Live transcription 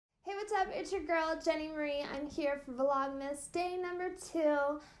What's up? It's your girl, Jenny Marie. I'm here for Vlogmas day number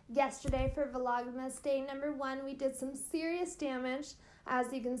 2. Yesterday for Vlogmas day number 1, we did some serious damage.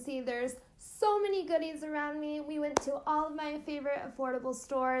 As you can see, there's so many goodies around me. We went to all of my favorite affordable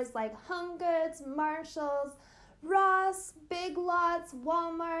stores like HomeGoods, Marshalls, Ross, Big Lots,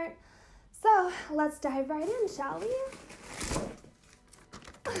 Walmart. So let's dive right in, shall we?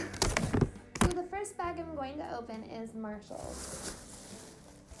 So the first bag I'm going to open is Marshalls.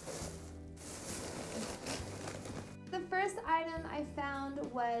 The first item I found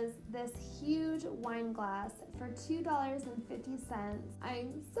was this huge wine glass for $2.50.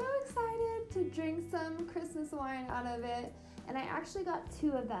 I'm so excited to drink some Christmas wine out of it, and I actually got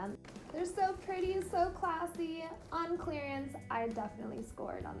 2 of them. They're so pretty, so classy. On clearance, I definitely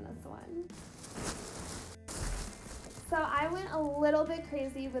scored on this one. So I went a little bit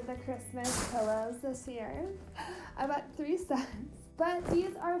crazy with the Christmas pillows this year. I bought 3 sets. But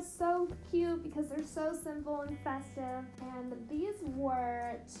these are so cute because they're so simple and festive. And these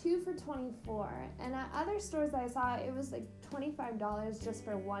were 2 for $24. And at other stores I saw, it was like $25 just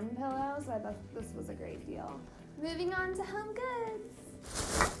for 1 pillow. So I thought this was a great deal. Moving on to HomeGoods.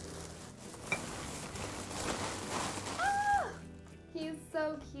 Ah! He's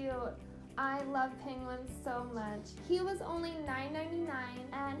so cute. I love penguins so much. He was only $9.99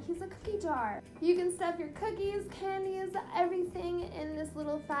 and he's a cookie jar. You can stuff your cookies, candies, everything in this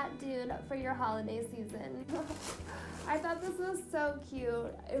little fat dude for your holiday season. I thought this was so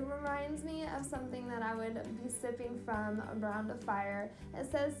cute. It reminds me of something that I would be sipping from around a fire. It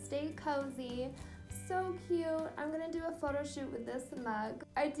says "Stay cozy." So cute. I'm gonna do a photo shoot with this mug.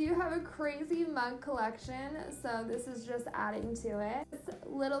 I do have a crazy mug collection, so this is just adding to it. This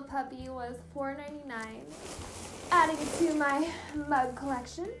little puppy was $4.99. Adding to my mug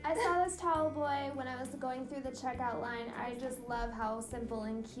collection. I saw this towel boy when I was going through the checkout line. I just love how simple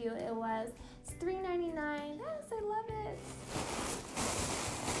and cute it was. It's $3.99. Yes, I love it.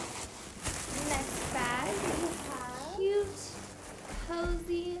 Next bag, we have cute,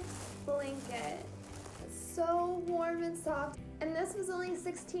 cozy blanket. So warm and soft, and this was only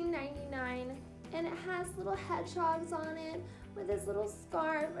 $16.99, and it has little hedgehogs on it with this little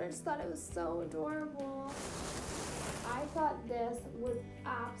scarf. I just thought it was so adorable. I thought this was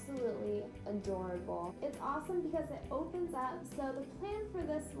absolutely adorable. It's awesome because it opens up. So the plan for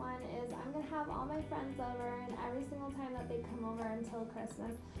this one is I'm gonna have all my friends over, and every single time that they come over until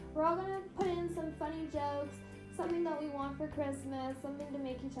Christmas, we're all gonna put in some funny jokes, something that we want for Christmas, something to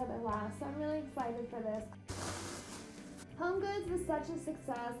make each other laugh. So I'm really excited for this. HomeGoods was such a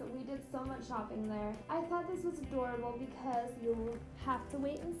success. We did so much shopping there. I thought this was adorable because you'll have to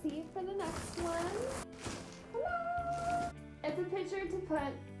wait and see for the next one. Hello! It's a picture to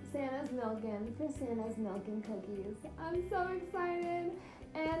put Santa's milk in for Santa's milk and cookies. I'm so excited.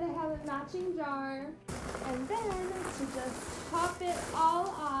 And I have a matching jar. And then to just top it all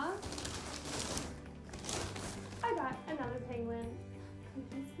off, I got another penguin.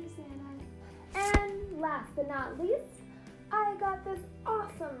 Cookies for Santa. And last but not least, I got this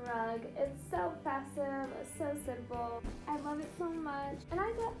awesome rug. It's so festive, so simple. I love it so much. And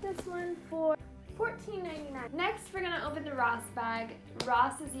I got this one for $14.99. Next, we're gonna open the Ross bag.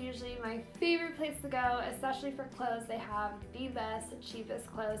 Ross is usually my favorite place to go, especially for clothes. They have the best, cheapest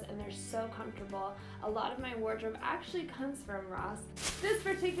clothes, and they're so comfortable. A lot of my wardrobe actually comes from Ross. This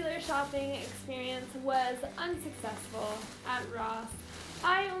particular shopping experience was unsuccessful at Ross.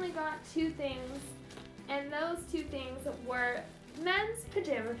 I only got 2 things, and those 2 things were men's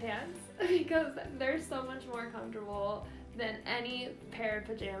pajama pants because they're so much more comfortable than any pair of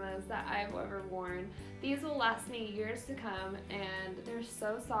pajamas that I've ever worn. These will last me years to come, and they're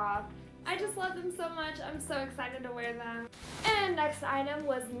so soft. I just love them so much. I'm so excited to wear them. And next item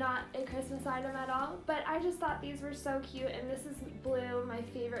was not a Christmas item at all, but I just thought these were so cute, and this is blue, my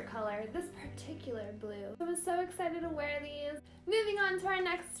favorite color, this particular blue. I was so excited to wear these. Moving on to our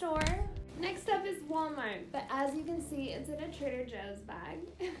next store. Next up is Walmart, but as you can see, it's in a Trader Joe's bag.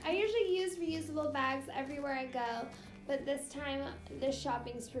 I usually use reusable bags everywhere I go, but this time this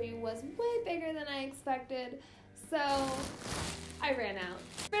shopping spree was way bigger than I expected, so I ran out.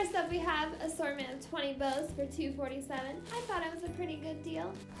 First up, we have assortment of 20 bows for $2.47. I thought it was a pretty good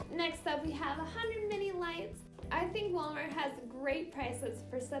deal. Next up, we have 100 mini lights. I think Walmart has great prices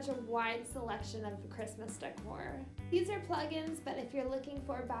for such a wide selection of Christmas decor. These are plug-ins, but if you're looking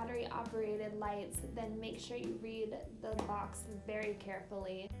for battery-operated lights, then make sure you read the box very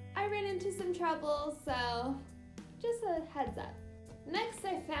carefully. I ran into some trouble, so just a heads up. Next,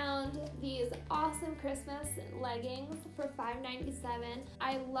 I found these awesome Christmas leggings for $5.97.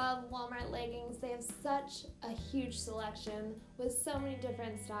 I love Walmart leggings. They have such a huge selection with so many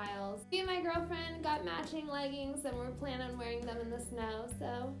different styles. Me and my girlfriend got matching leggings and we're planning on wearing them in the snow,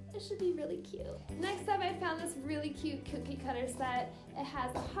 so it should be really cute. Next up, I found this really cute cookie cutter set. It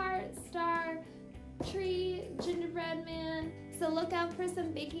has a heart, star, tree, gingerbread man. So look out for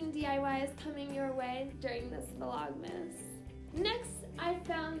some baking DIYs coming your way during this Vlogmas. Next, I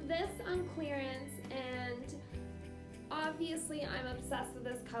found this on clearance, and obviously I'm obsessed with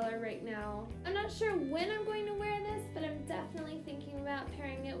this color right now. I'm not sure when I'm going to wear this, but I'm definitely thinking about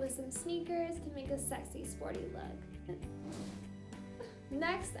pairing it with some sneakers to make a sexy, sporty look.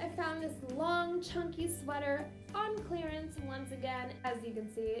 Next, I found this long, chunky sweater on clearance once again. As you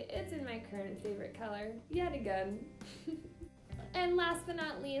can see, it's in my current favorite color, yet again. And last but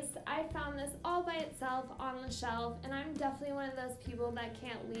not least, I found this all by itself on the shelf, and I'm definitely one of those people that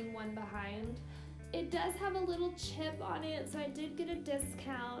can't leave one behind. It does have a little chip on it, so I did get a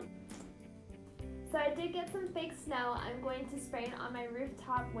discount. So I did get some fake snow. I'm going to spray it on my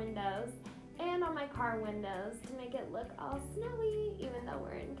rooftop windows and on my car windows to make it look all snowy, even though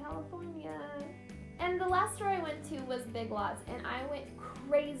we're in California. And the last store I went to was Big Lots, and I went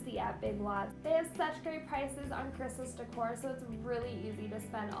crazy at Big Lots. They have such great prices on Christmas decor, so it's really easy to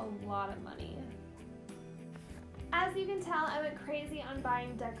spend a lot of money. As you can tell, I went crazy on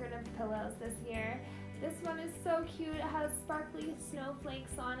buying decorative pillows this year. This one is so cute. It has sparkly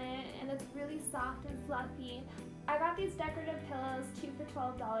snowflakes on it, and it's really soft and fluffy. I got these decorative pillows 2 for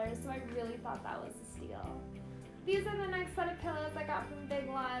 $12, so I really thought that was a steal. These are the next set of pillows I got from Big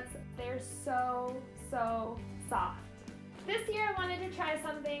Lots. They're so soft. This year I wanted to try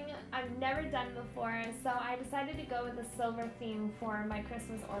something I've never done before, so I decided to go with a silver theme for my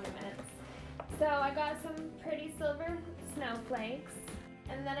Christmas ornaments. So I got some pretty silver snowflakes,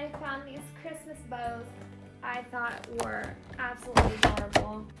 and then I found these Christmas bows I thought were absolutely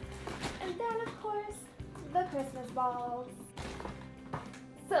adorable. And then of course, the Christmas balls.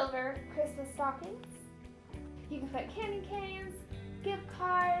 Silver Christmas stockings. You can put candy canes, gift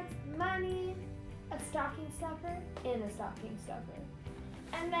cards, money, a stocking stuffer in a stocking stuffer.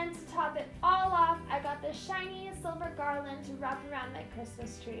 And then to top it all off, I got this shiny silver garland to wrap around my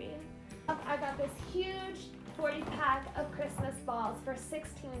Christmas tree. I got this huge 40-pack of Christmas balls for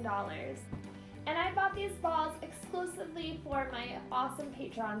 $16. And I bought these balls exclusively for my awesome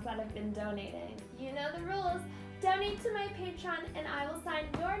patrons that have been donating. You know the rules. Donate to my Patreon and I will sign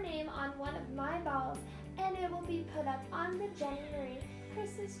your name on one of my balls, and it will be put up on the January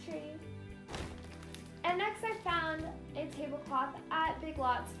Christmas tree. And next I found a tablecloth at Big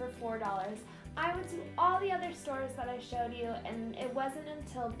Lots for $4. I went to all the other stores that I showed you, and it wasn't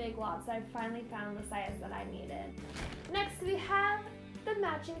until Big Lots that I finally found the size that I needed. Next we have the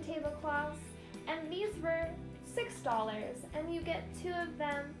matching tablecloths, and these were $6, and you get 2 of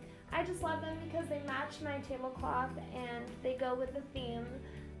them. I just love them because they match my tablecloth and they go with the theme.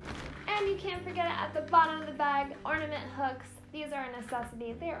 And you can't forget it at the bottom of the bag, ornament hooks. These are a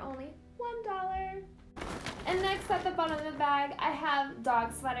necessity. They are only $1. And next at the bottom of the bag, I have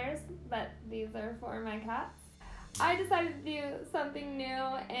dog sweaters, but these are for my cats. I decided to do something new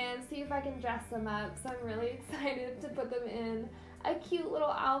and see if I can dress them up, so I'm really excited to put them in a cute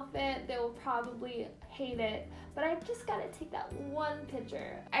little outfit. They will probably hate it, but I just gotta take that one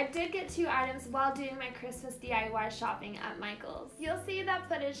picture. I did get 2 items while doing my Christmas DIY shopping at Michael's. You'll see that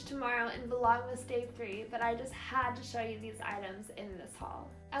footage tomorrow in Vlogmas Day 3, but I just had to show you these items in this haul.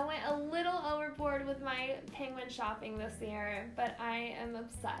 I went a little overboard with my penguin shopping this year, but I am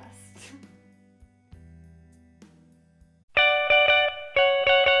obsessed.